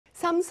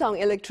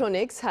Samsung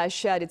Electronics has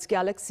shared its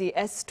Galaxy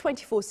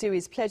S24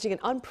 series, pledging an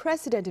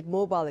unprecedented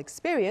mobile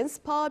experience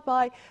powered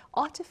by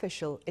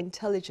artificial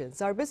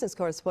intelligence. Our business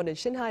correspondent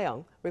Shin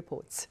Ha-young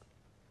reports.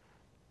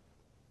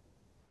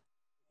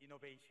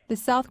 The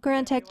South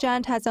Korean tech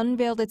giant has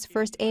unveiled its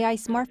first AI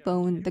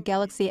smartphone, the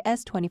Galaxy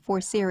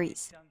S24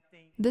 series.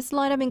 This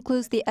lineup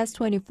includes the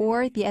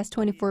S24, the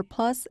S24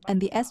 Plus, and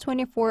the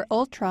S24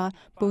 Ultra,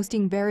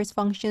 boasting various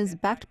functions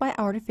backed by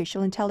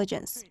artificial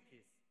intelligence.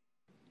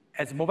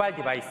 As mobile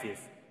devices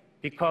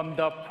become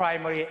the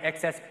primary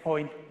access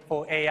point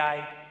for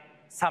AI,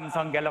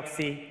 Samsung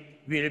Galaxy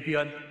will be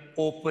an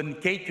open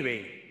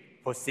gateway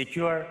for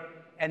secure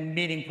and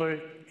meaningful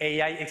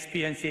AI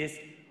experiences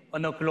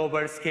on a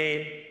global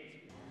scale.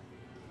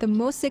 The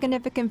most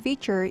significant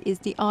feature is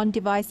the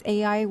on-device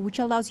AI, which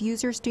allows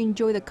users to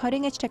enjoy the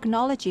cutting-edge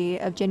technology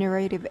of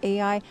generative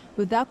AI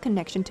without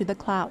connection to the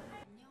cloud.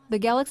 The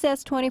Galaxy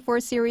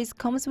S24 series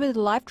comes with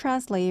Live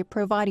Translate,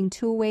 providing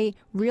two-way,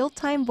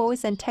 real-time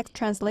voice and text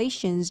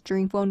translations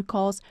during phone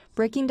calls,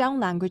 breaking down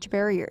language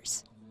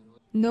barriers.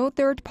 No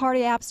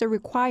third-party apps are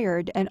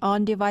required, and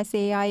on-device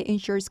AI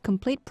ensures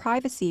complete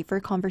privacy for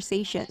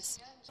conversations.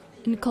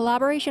 In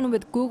collaboration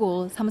with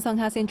Google, Samsung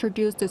has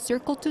introduced the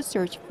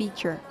Circle-to-Search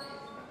feature.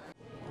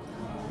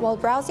 While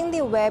browsing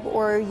the web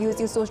or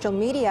using social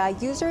media,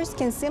 users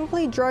can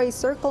simply draw a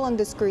circle on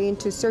the screen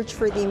to search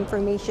for the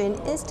information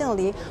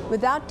instantly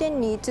without the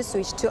need to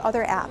switch to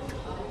other app.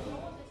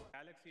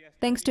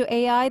 Thanks to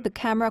AI, the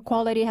camera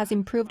quality has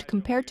improved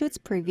compared to its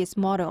previous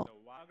model.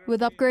 With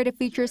upgraded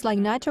features like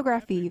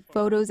nitography,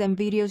 photos and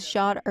videos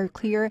shot are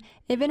clear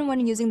even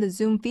when using the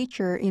zoom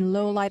feature in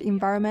low-light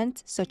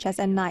environments such as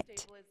at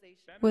night.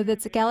 With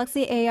its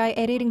Galaxy AI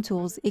editing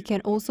tools, it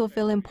can also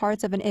fill in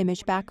parts of an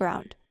image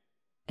background.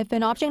 If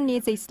an object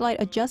needs a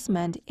slight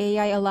adjustment,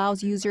 AI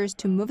allows users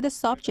to move the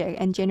subject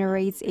and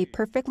generates a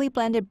perfectly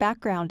blended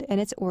background in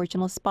its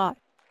original spot.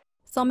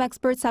 Some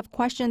experts have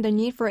questioned the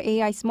need for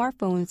AI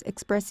smartphones,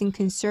 expressing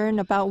concern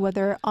about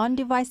whether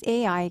on-device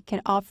AI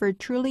can offer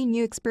truly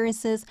new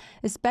experiences,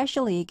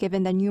 especially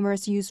given that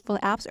numerous useful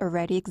apps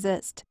already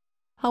exist.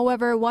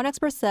 However, one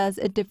expert says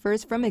it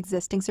differs from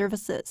existing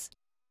services.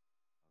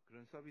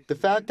 The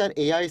fact that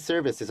AI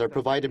services are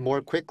provided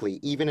more quickly,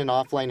 even in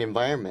offline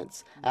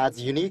environments, adds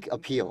unique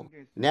appeal.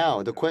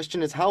 Now, the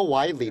question is how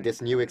widely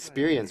this new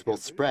experience will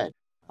spread.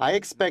 I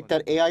expect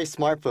that AI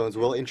smartphones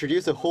will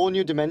introduce a whole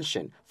new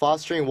dimension,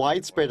 fostering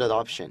widespread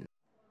adoption.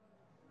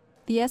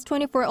 The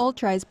S24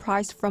 Ultra is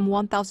priced from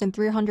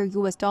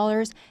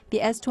 $1,300, the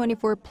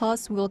S24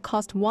 Plus will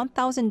cost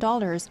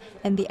 $1,000,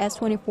 and the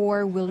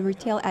S24 will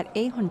retail at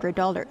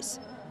 $800.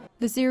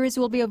 The series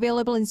will be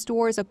available in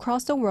stores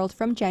across the world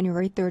from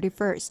January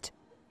 31st.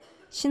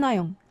 Shin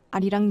Ha-young,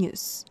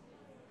 아리랑뉴스.